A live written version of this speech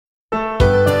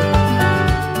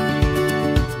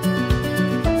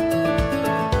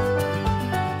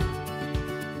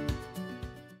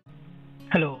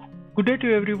Good day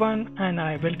to everyone, and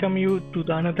I welcome you to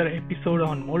another episode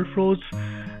on Moldflow's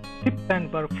Tips and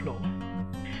Workflow.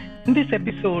 In this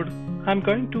episode, I'm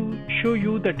going to show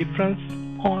you the difference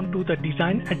onto the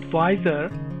Design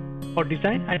Advisor or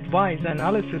Design Advice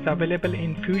analysis available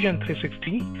in Fusion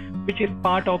 360, which is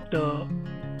part of the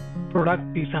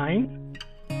product design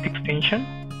extension,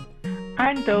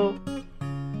 and the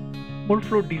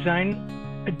Moldflow Design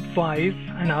Advice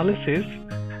analysis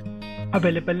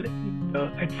available in the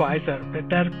advisor. But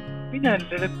there have been a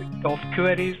little bit of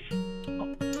queries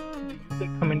of the user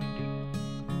community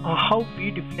how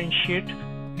we differentiate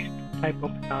these two type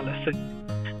of analysis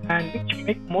and which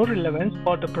make more relevance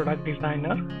for the product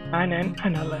designer and an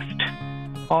analyst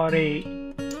or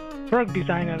a product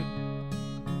designer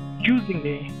using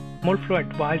a Moldflow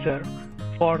advisor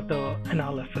for the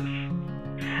analysis.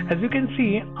 As you can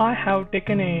see, I have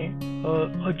taken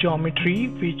a geometry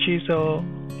which is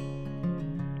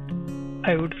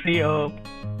I would say a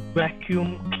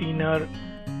vacuum cleaner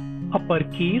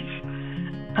uppercase,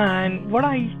 and what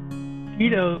I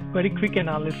did a very quick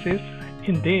analysis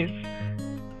in this.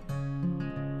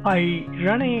 I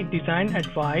run a design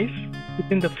advice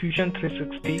within the Fusion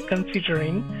 360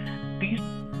 considering these.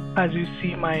 As you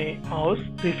see my mouse,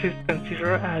 this is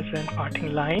considered as an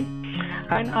parting line,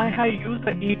 and I have used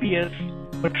the ABS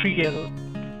material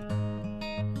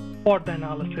for the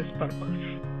analysis purpose.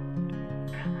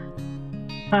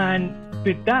 And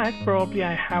with that, probably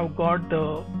I have got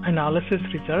the analysis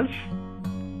results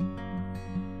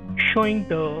showing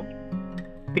the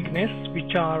thickness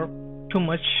which are too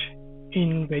much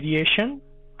in variation,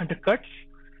 undercuts,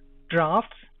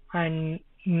 drafts, and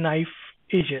knife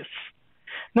edges.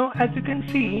 Now, as you can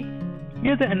see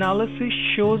here, the analysis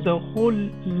shows a whole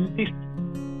list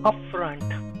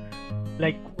upfront,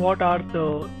 like what are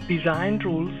the design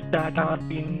rules that are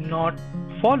being not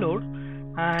followed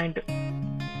and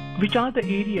which are the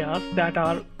areas that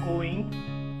are going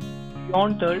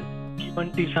beyond the given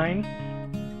design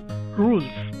rules.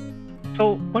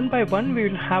 So one by one we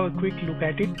will have a quick look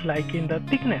at it, like in the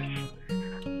thickness.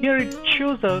 Here it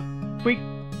shows a quick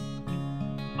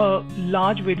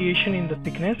large variation in the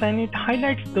thickness, and it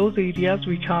highlights those areas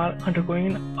which are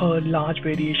undergoing a large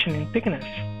variation in thickness,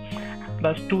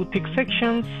 plus two thick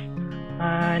sections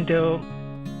and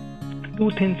two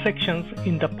thin sections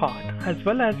in the part, as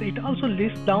well as it also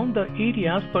lists down the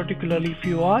areas, particularly if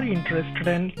you are interested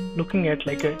in looking at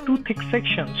like a two thick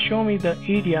sections, show me the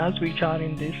areas which are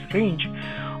in this range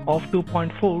of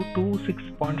 2.4 to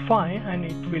 6.5, and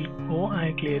it will go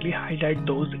and clearly highlight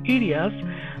those areas.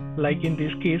 Like in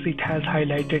this case, it has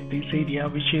highlighted this area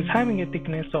which is having a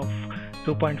thickness of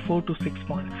 2.4 to 6.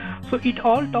 So it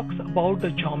all talks about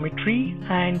the geometry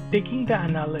and taking the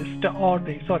analyst, or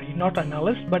the not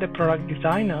analyst but a product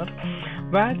designer,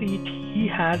 where he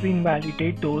has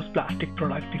invalidated those plastic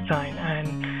product design,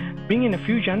 and being in a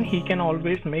Fusion he can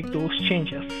always make those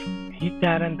changes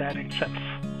there and there itself.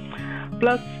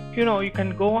 Plus, you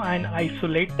can go and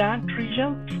isolate that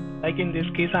region. Like in this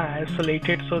case, I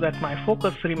isolated so that my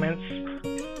focus remains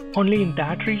only in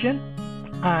that region,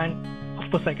 and of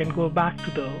course I can go back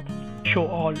to the show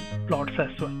all plots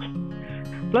as well.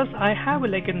 Plus I have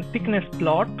like a thickness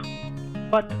plot,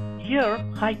 but here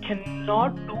I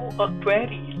cannot do a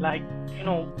query like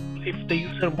if the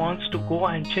user wants to go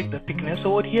and check the thickness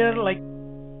over here, like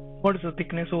what is the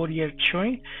thickness over here it's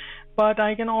showing, but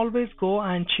I can always go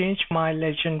and change my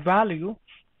legend value,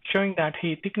 showing that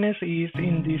hey, thickness is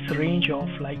in this range of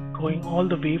like going all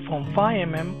the way from 5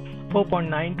 mm,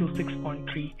 4.9 to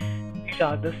 6.3. These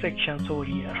are the sections over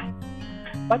here,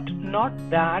 but not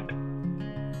that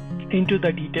into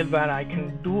the detail where I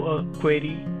can do a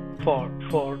query for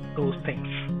those things.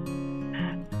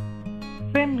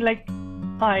 Same, like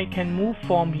I can move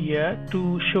from here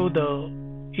to show the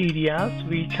areas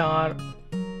which are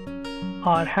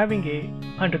having a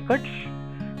undercuts.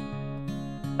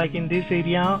 Like in this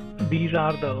area, these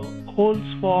are the holes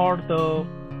for the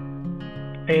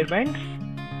air vents,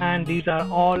 and these are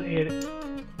all air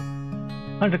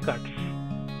undercuts,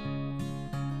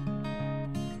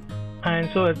 and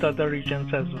so as the other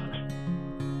regions as well.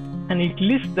 And it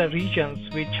lists the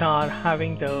regions which are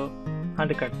having the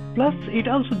undercut. Plus it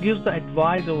also gives the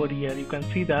advice over here. You can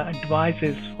see the advice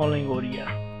is following over here.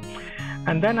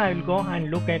 And then I will go and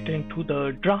look at into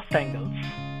the draft angles.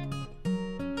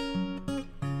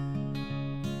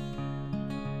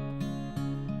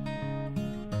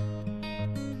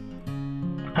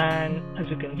 And as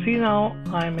you can see now,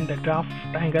 I am in the draft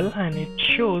angle, and it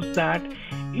shows that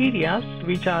areas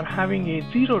which are having a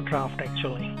zero draft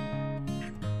actually.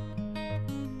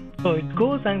 So it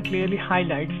goes and clearly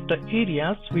highlights the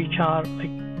areas which are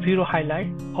like zero highlight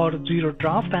or zero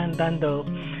draft, and then the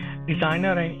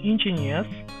designer and engineers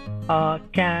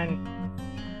can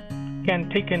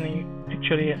take any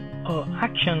actually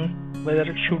action whether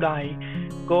should I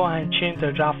go and change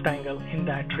the draft angle in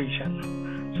that region.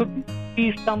 So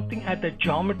this is something at the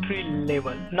geometry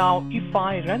level. Now if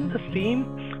I run the same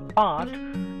part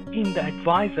in the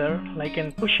advisor, like I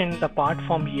can push in the part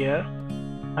from here,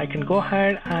 I can go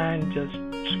ahead and just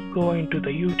go into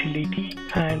the utility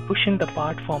and push in the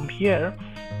part from here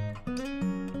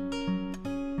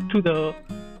to the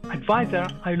advisor.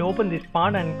 I'll open this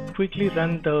part and quickly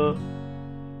run the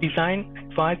design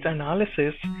advice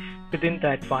analysis within the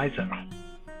advisor.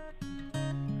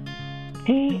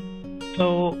 Okay,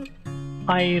 so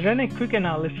I run a quick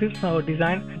analysis or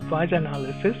design advice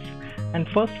analysis, and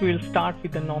first we'll start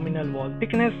with the nominal wall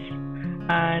thickness.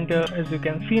 And as you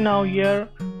can see now here,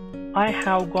 I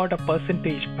have got a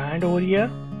percentage band over here,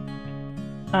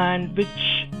 and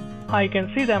which I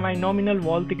can see that my nominal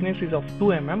wall thickness is of 2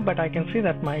 mm, but I can see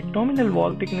that my nominal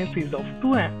wall thickness is of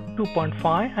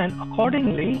 2.5, and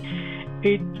accordingly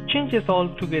it changes all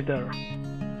together,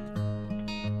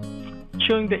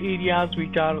 showing the areas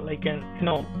which are like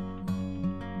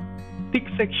thick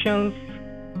sections,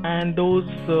 and those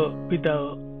with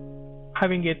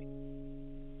having a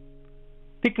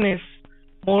thickness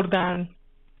more than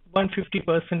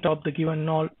 150% of the given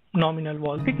nominal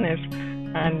wall thickness,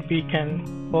 and we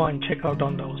can go and check out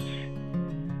on those.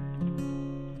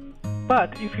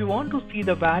 But if you want to see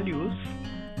the values,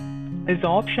 there's the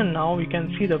option now. We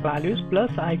can see the values,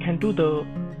 plus I can do the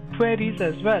queries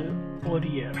as well over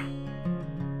here,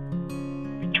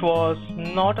 which was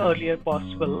not earlier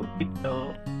possible with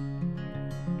the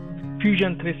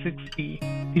Fusion 360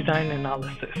 design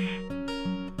analysis.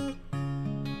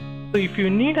 So if you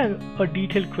need a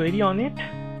detailed query on it,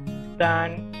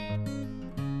 then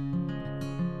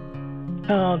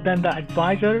the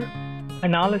advisor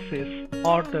analysis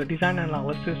or the design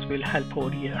analysis will help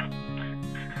over here.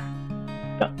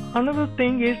 Another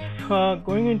thing is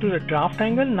going into the draft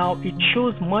angle. Now it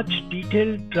shows much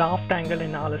detailed draft angle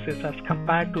analysis as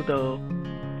compared to the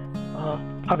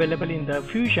available in the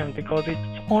Fusion, because it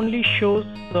only shows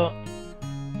the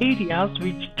areas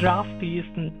which draft is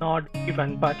not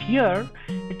given, but here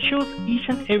it shows each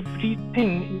and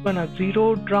everything, even a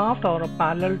zero draft or a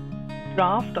parallel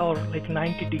draft or like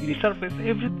 90-degree surface,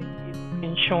 everything is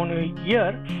being shown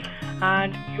here,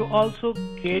 and you also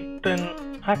get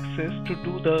an access to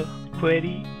do the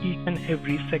query each and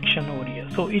every section over here.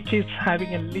 So it is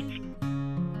having a little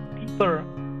deeper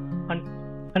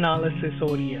analysis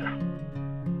over here.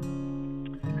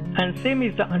 And same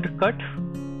is the undercut.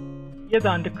 Here the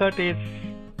undercut is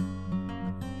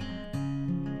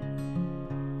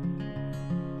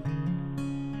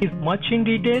much in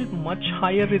detail, much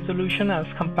higher resolution as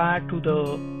compared to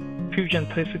the Fusion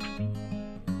 360.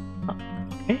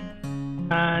 Okay,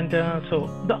 and so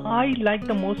I like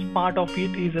the most part of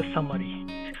it is a summary,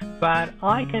 where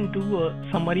I can do a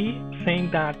summary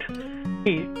saying that,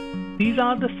 hey, these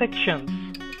are the sections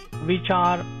which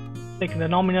are like the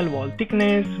nominal wall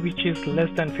thickness, which is less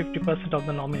than 50% of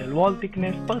the nominal wall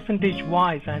thickness percentage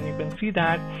wise, and you can see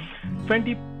that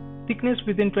thickness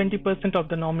within 20% of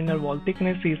the nominal wall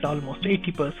thickness is almost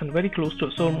 80%, very close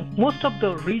to. So most of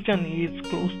the region is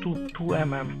close to 2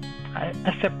 mm,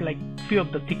 except like few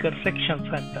of the thicker sections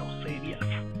at those areas.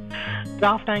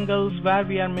 Draft angles where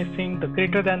we are missing the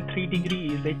greater than 3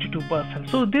 degree is 82%.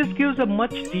 So this gives a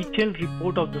much detailed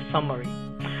report of the summary.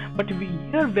 But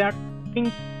here where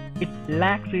things it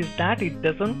lacks is that it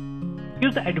doesn't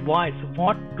give the advice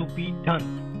what to be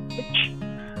done, which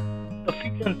the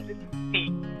Fusion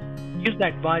 360 gives the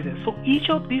advices. So each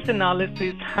of these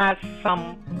analysis has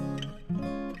some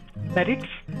merits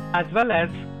as well as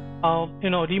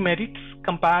demerits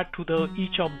compared to the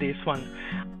each of this one.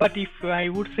 But if I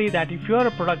would say that if you are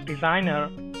a product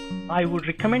designer, I would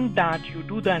recommend that you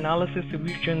do the analysis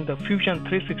using the Fusion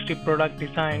 360 product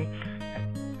design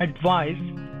advice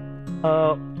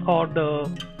or the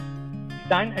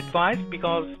design advice,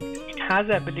 because it has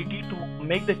the ability to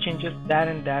make the changes there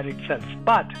and there itself.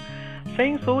 But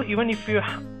saying so, even if you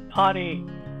are a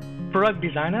product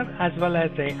designer as well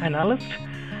as an analyst,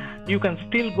 you can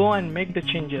still go and make the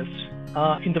changes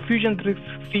in the Fusion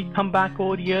 360. Come back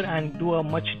over here and do a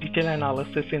much detailed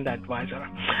analysis in the advisor.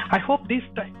 I hope this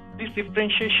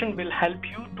differentiation will help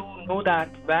you to know that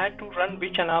where to run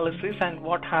which analysis and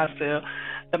what has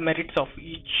the merits of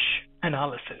each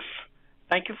analysis.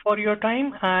 Thank you for your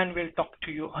time, and we'll talk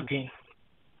to you again.